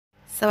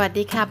สวัส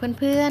ดีค่ะ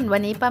เพื่อนๆวั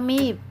นนี้ป้า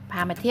มี่พ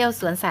ามาเที่ยว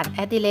สวนสัตว์แอ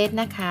ดิเลด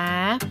นะคะ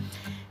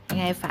ยัง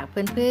ไงฝาก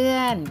เพื่อ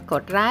นๆก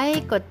ดไล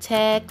ค์กดแช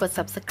ร์กด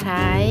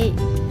Subscribe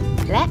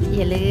และอ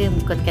ย่าลืม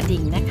กดกระ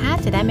ดิ่งนะคะ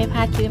จะได้ไม่พล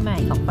าดคลิปใหม่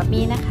ของป้า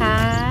มี่นะคะ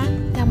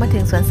เรามาถึ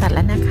งสวนสัตว์แ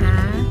ล้วนะคะ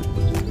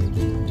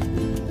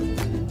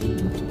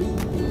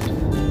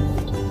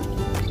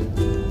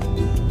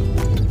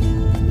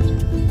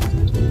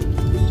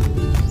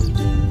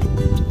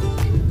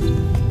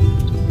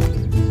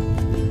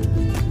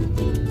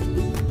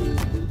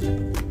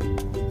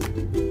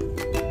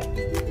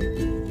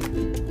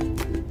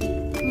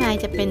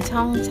จะเป็น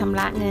ช่องชำ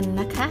ระเงิน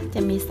นะคะจ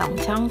ะมี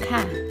2ช่องค่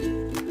ะ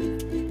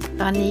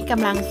ตอนนี้ก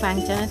ำลังฟัง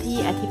เจ้าหน้าที่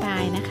อธิบา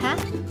ยนะคะ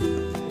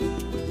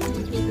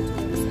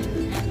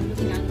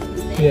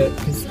Yeah.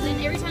 So then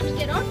every time you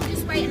get off, you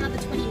just wait another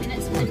 20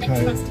 minutes for the next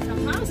bus to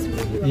come past and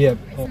move you up.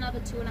 It's another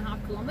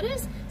 2.5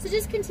 kilometres. So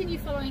just continue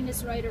following this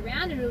road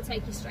around and it'll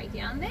take you straight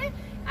down there.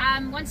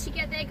 Once you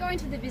get there, go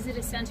into the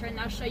visitor centre and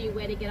they'll show you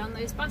where to get on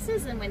those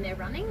buses and when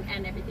they're running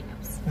and everything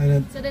else.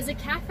 So there's a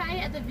cafe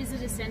at the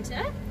visitor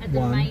centre, at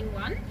the main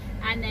one,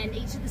 and then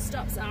each of the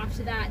stops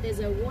after that,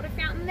 there's a water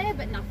fountain there,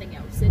 but nothing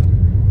else.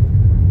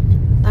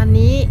 ตอน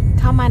นี้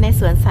เข้ามาใน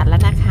สวนสัตว์แล้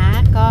วนะคะ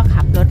ก็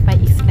ขับรถไป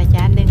อีกระย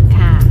ะหนึ่ง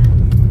ค่ะ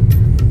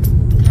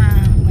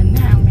เหมือน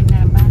ทางไปน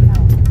าบ้านเรา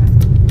ค่ะ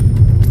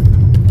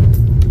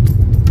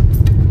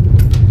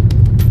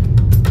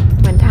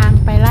เหมือนทาง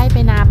ไปไล่ไป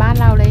นาบ้าน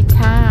เราเลย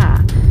ค่ะ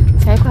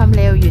ใช้ความ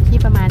เร็วอยู่ที่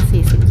ประมาณ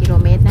40กิโล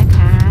เมตรนะค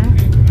ะ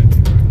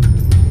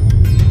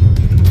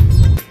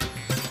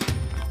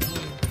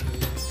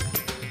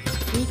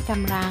นี่ก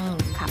ำลัง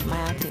ขับม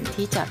าถึง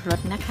ที่จอดรถ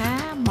นะคะ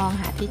มอง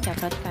หาที่จอด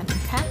รถกันน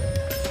ะคะ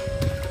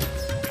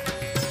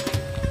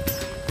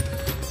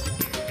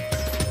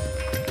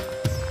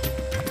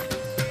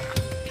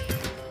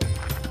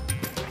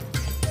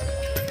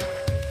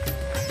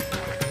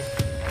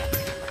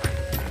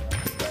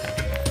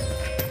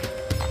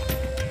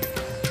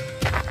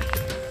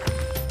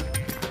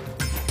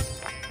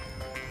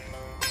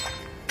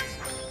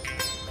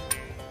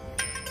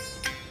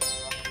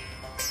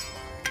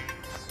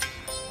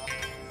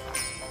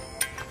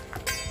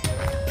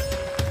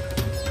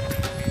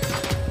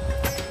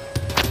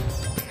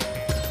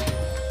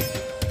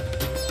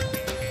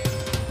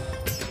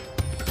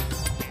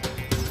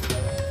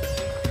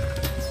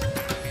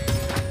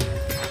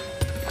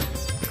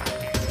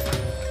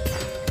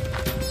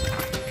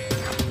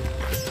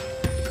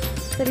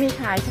จะมี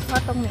ขายเฉพา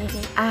ะตรงนี้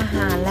อาห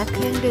ารและเค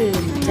รื่องดื่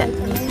มจะ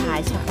มีขา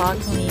ยเฉพาะ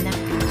ตรงนี้นะ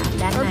คะ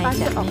ด้านใน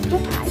จะไม่มี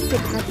ขาย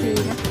10 นาที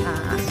นะคะ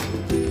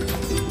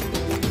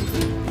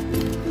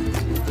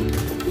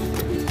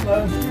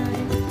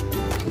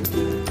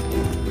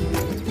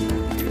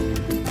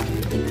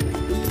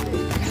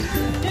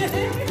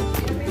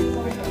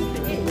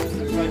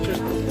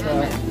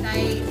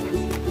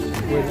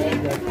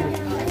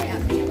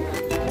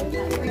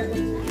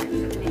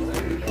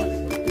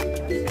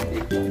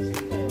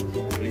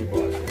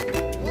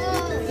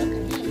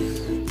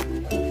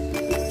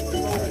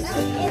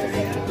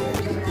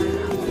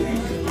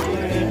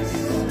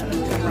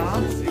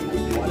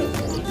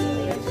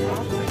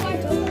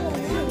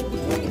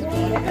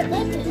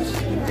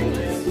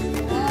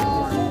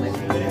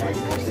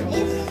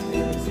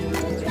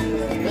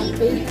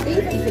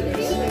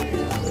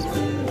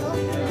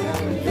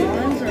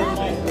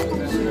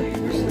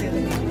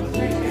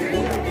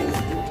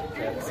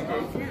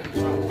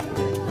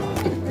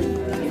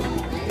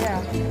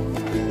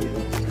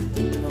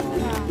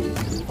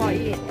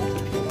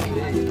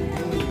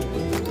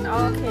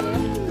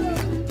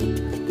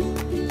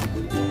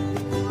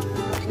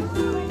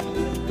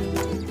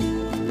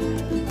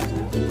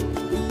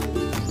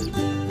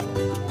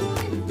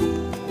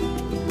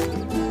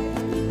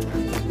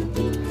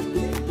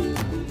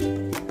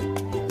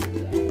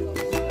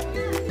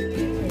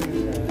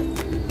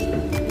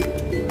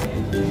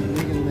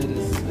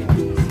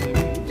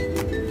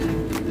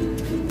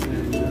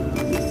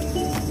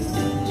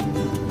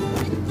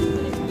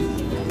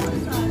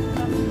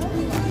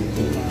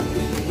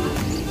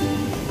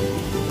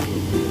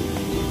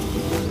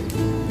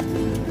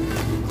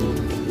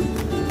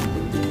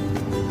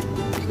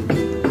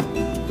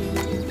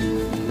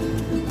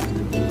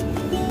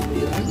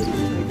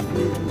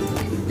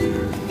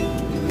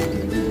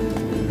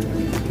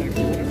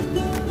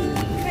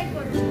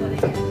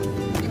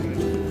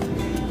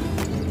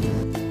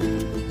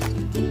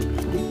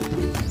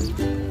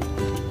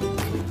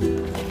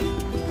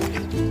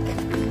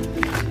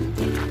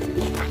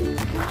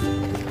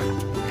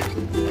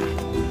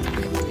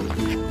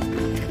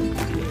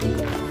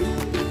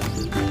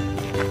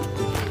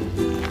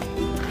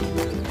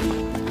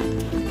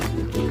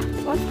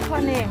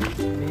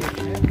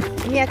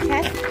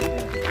Meerkat.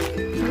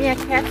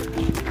 Meerkat.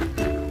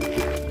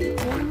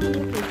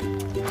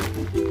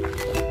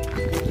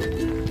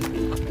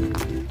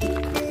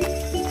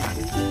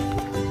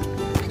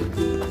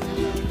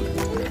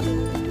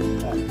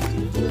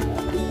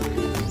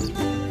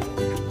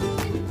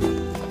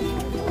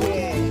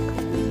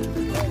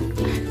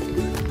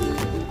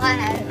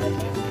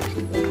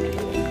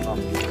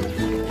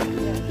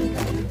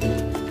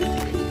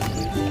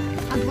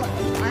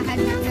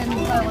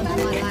 one to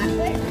my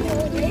lap.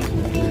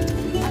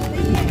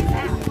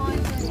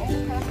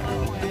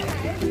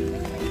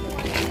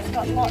 It's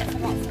got lots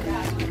and lots of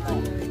that.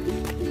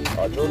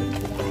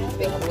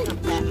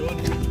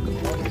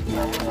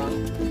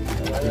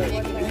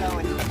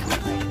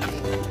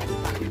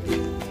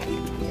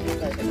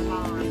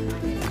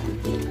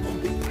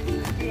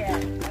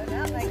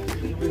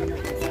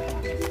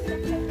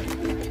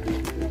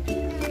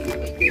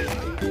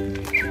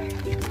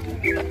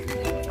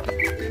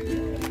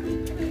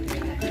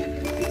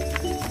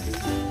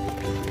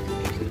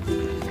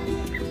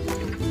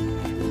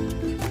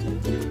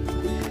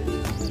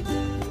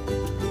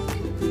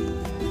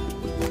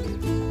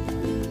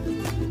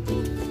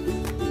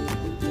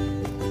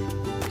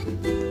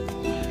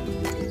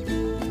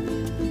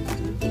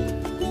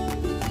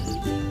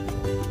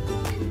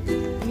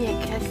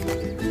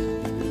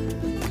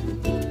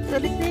ตั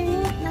วเล็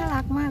กๆน่า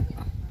รักมาก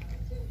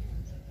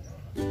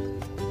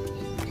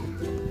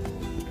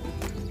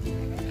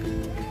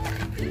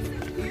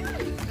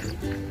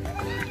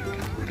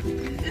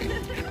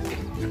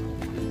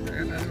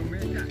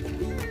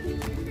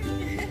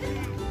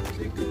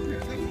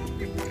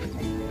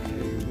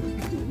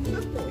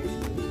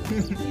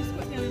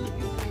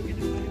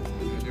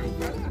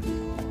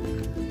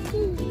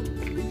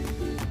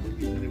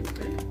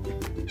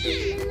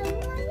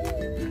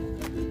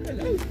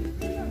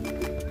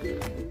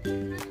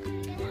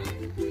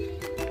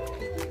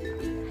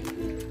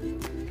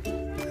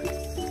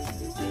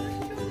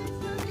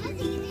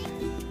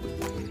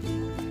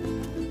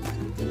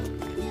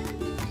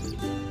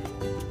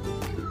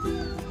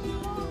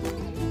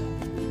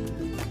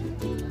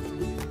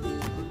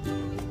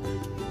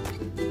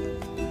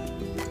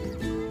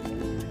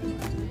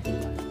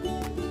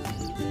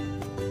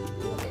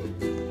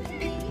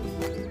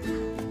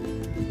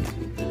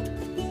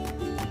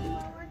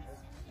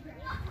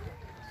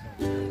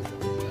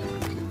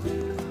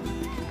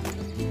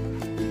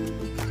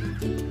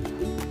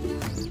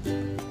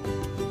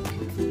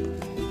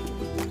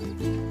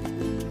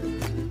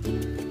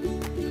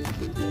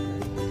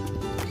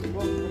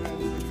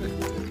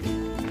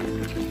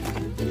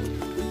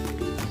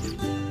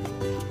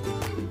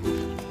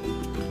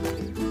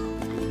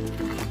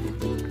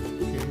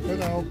Quem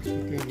para algo,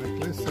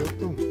 pequeno, é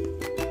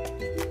certo?